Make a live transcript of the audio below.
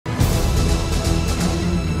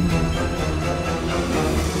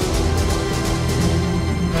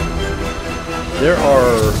There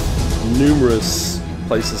are numerous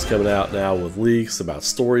places coming out now with leaks about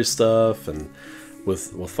story stuff and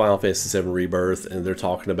with Final Fantasy VII Rebirth, and they're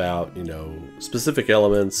talking about, you know, specific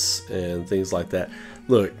elements and things like that.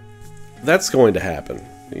 Look, that's going to happen.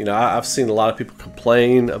 You know, I've seen a lot of people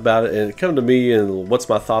complain about it and come to me and what's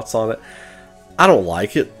my thoughts on it. I don't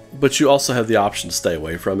like it, but you also have the option to stay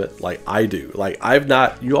away from it, like I do. Like,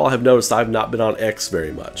 you all have noticed I've not been on X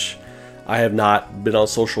very much. I have not been on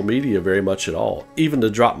social media very much at all, even to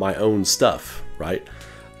drop my own stuff, right?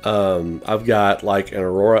 I've got like an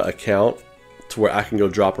ARAURA account to where I can go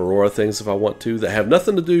drop ARAURA things if I want to that have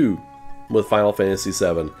nothing to do with Final Fantasy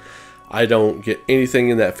VII. I don't get anything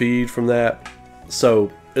in that feed from that, so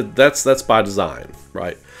that's by design,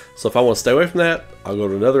 right? So if I want to stay away from that, I'll go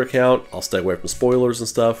to another account. I'll stay away from spoilers and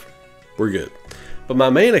stuff. We're good. But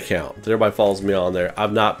my main account that everybody follows me on there,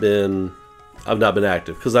 I've not been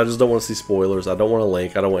active because I just don't want to see spoilers. I don't want to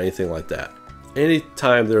link. I don't want anything like that.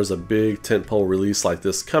 Anytime there's a big tentpole release like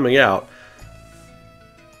this coming out,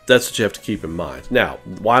 that's what you have to keep in mind. Now,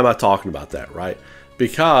 why am I talking about that, right?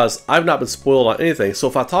 Because I've not been spoiled on anything. So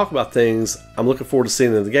if I talk about things I'm looking forward to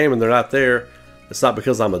seeing in the game and they're not there, it's not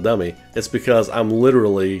because I'm a dummy. It's because I'm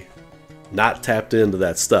literally not tapped into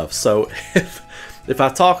that stuff. So if I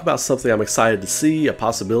talk about something I'm excited to see, a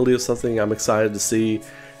possibility of something I'm excited to see,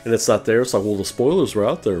 and it's not there, it's like, well, the spoilers were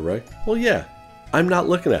out there, right? Well, yeah, I'm not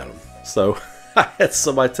looking at them. So I had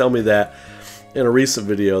somebody tell me that in a recent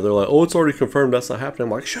video. They're like, oh, it's already confirmed that's not happening.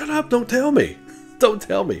 I'm like, shut up, don't tell me. Don't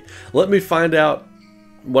tell me. Let me find out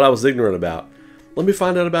what I was ignorant about. Let me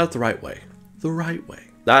find out about it the right way. The right way.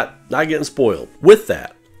 Not getting spoiled. With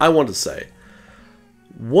that, I want to say,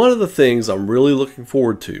 one of the things I'm really looking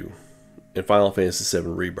forward to in Final Fantasy VII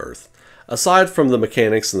Rebirth, aside from the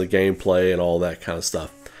mechanics and the gameplay and all that kind of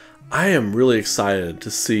stuff, I am really excited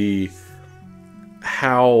to see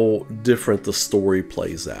how different the story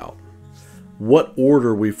plays out. What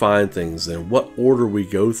order we find things in, what order we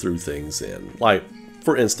go through things in. Like,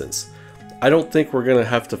 for instance, I don't think we're going to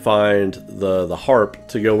have to find the harp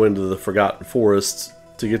to go into the Forgotten Forest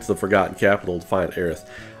to get to the Forgotten Capital to find Aerith.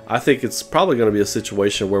 I think it's probably going to be a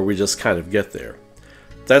situation where we just kind of get there.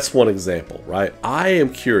 That's one example, right? I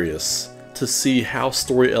am curious to see how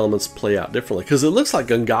story elements play out differently, because it looks like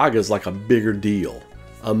Gongaga is like a bigger deal,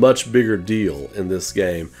 a much bigger deal in this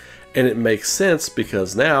game, and it makes sense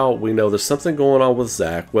because now we know there's something going on with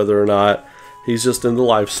Zack, whether or not he's just in the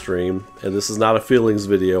live stream, and this is not a feelings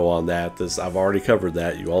video on that. I've already covered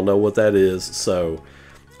that. You all know what that is, so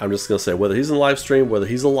I'm just going to say whether he's in the live stream, whether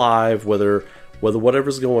he's alive, whether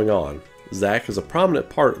whatever's going on, Zack is a prominent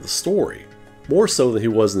part of the story, more so than he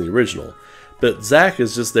was in the original. But Zack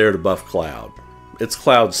is just there to buff Cloud. It's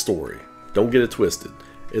Cloud's story. Don't get it twisted.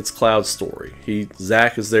 It's Cloud's story.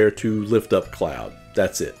 Zack is there to lift up Cloud.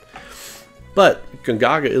 That's it. But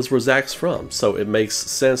Gongaga is where Zack's from, so it makes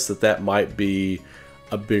sense that that might be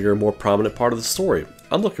a bigger, more prominent part of the story.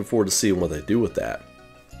 I'm looking forward to seeing what they do with that.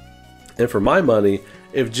 And for my money,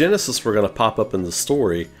 if Genesis were going to pop up in the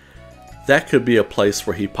story, that could be a place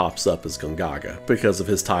where he pops up as Gongaga because of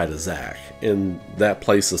his tie to Zack, and that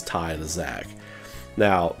place is tied to Zack.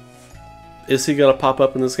 Now, is he going to pop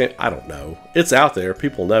up in this game? I don't know. It's out there,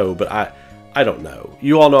 people know, but I don't know.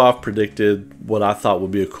 You all know I've predicted what I thought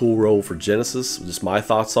would be a cool role for Genesis, just my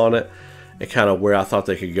thoughts on it, and kind of where I thought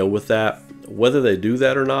they could go with that. Whether they do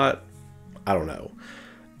that or not, I don't know.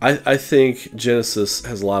 I think Genesis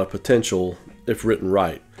has a lot of potential if written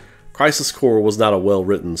right. Crisis Core was not a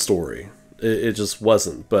well-written story. It just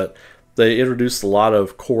wasn't, but they introduced a lot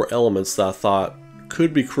of core elements that I thought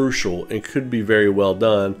could be crucial and could be very well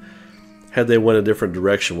done had they went a different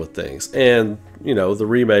direction with things. And, you know, the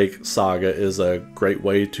remake saga is a great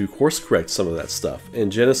way to course correct some of that stuff,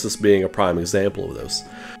 and Genesis being a prime example of those.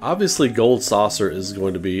 Obviously, Gold Saucer is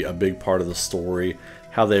going to be a big part of the story,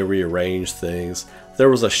 how they rearrange things. There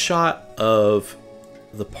was a shot of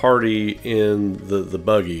the party in the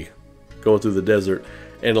buggy going through the desert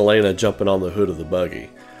and Elena jumping on the hood of the buggy.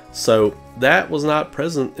 So that was not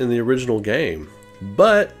present in the original game,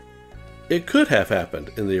 but it could have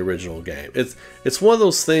happened in the original game. It's one of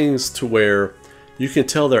those things to where you can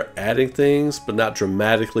tell they're adding things but not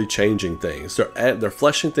dramatically changing things. They're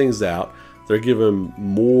fleshing things out. They're giving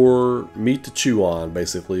more meat to chew on,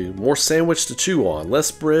 basically. More sandwich to chew on.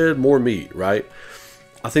 Less bread, more meat, right?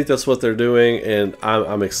 I think that's what they're doing, and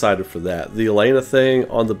I'm excited for that. The Elena thing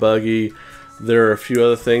on the buggy, there are a few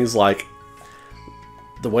other things like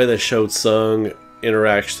the way they showed Sung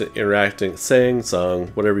interacting, Sung,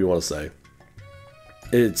 whatever you want to say.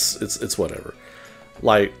 It's whatever.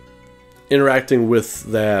 Like interacting with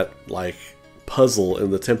that like puzzle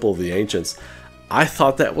in the Temple of the Ancients. I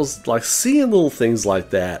thought that was like seeing little things like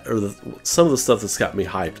that, or some of the stuff that's got me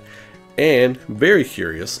hyped, and very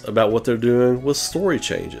curious about what they're doing with story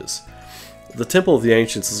changes. The Temple of the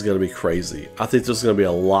Ancients is going to be crazy. I think there's going to be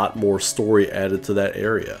a lot more story added to that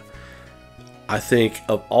area. I think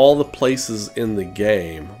of all the places in the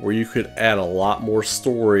game where you could add a lot more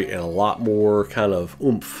story and a lot more kind of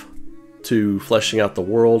oomph to fleshing out the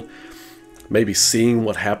world, maybe seeing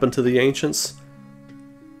what happened to the Ancients,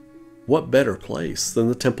 what better place than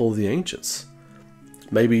the Temple of the Ancients?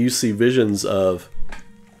 Maybe you see visions of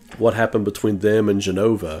what happened between them and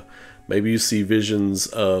Genova. Maybe you see visions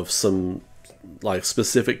of some like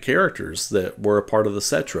specific characters that were a part of the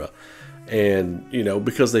Cetra. And, you know,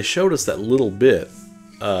 because they showed us that little bit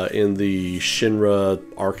in the Shinra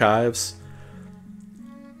archives.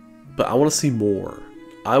 But I want to see more.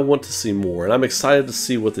 I want to see more. And I'm excited to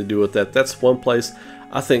see what they do with that. That's one place.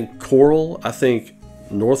 I think Coral, I think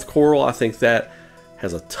North Coral, I think that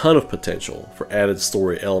has a ton of potential for added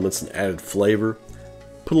story elements and added flavor.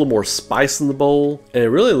 Put a little more spice in the bowl, and it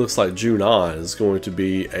really looks like Junon is going to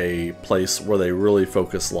be a place where they really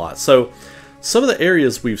focus a lot. So some of the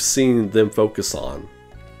areas we've seen them focus on.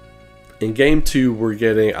 In Game 2, we're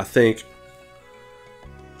getting, I think,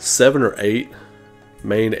 7 or 8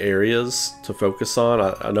 main areas to focus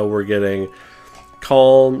on. I know we're getting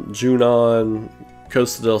Calm, Junon,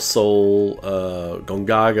 Costa del Sol,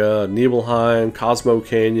 Gongaga, Nibelheim, Cosmo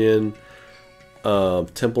Canyon,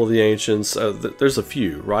 Temple of the Ancients. There's a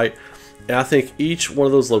few, right? And I think each one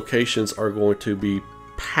of those locations are going to be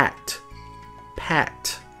packed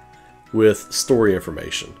with story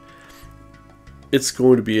information. It's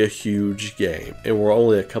going to be a huge game, and we're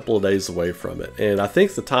only a couple of days away from it. And I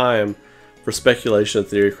think the time for speculation and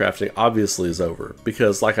theory crafting obviously is over,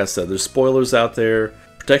 because like I said, there's spoilers out there.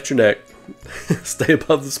 Protect your neck. Stay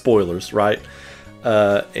above the spoilers, right?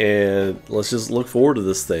 And let's just look forward to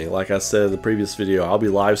this thing. Like I said in the previous video, I'll be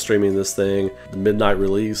live streaming this thing, the midnight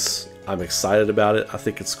release. I'm excited about it. I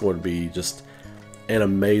think it's going to be just an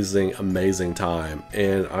amazing time,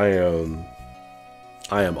 and I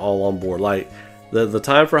am all on board. Like, the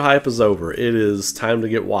time for hype is over. It is time to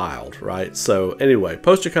get wild, right? So anyway,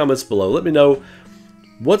 post your comments below. Let me know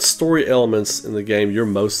what story elements in the game you're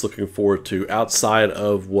most looking forward to outside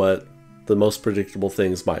of what the most predictable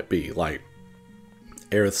things might be, like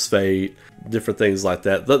Aerith's fate, different things like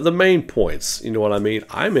that. The main points, you know what I mean?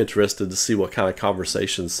 I'm interested to see what kind of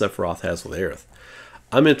conversations Sephiroth has with Aerith.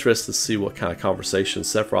 I'm interested to see what kind of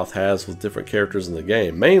conversations Sephiroth has with different characters in the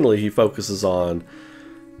game. Mainly, he focuses on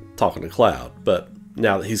talking to Cloud, but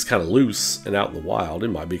now that he's kind of loose and out in the wild, it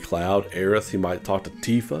might be Cloud, Aerith, he might talk to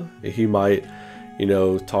Tifa, he might, you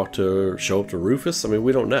know, show up to Rufus. I mean,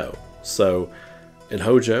 we don't know. So, and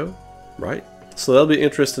Hojo, right? So that'll be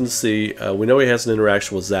interesting to see. We know he has an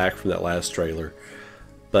interaction with Zack from that last trailer.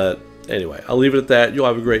 But anyway, I'll leave it at that. You'll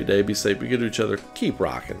have a great day. Be safe. Be good to each other. Keep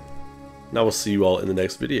rocking. And I will see you all in the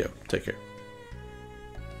next video. Take care.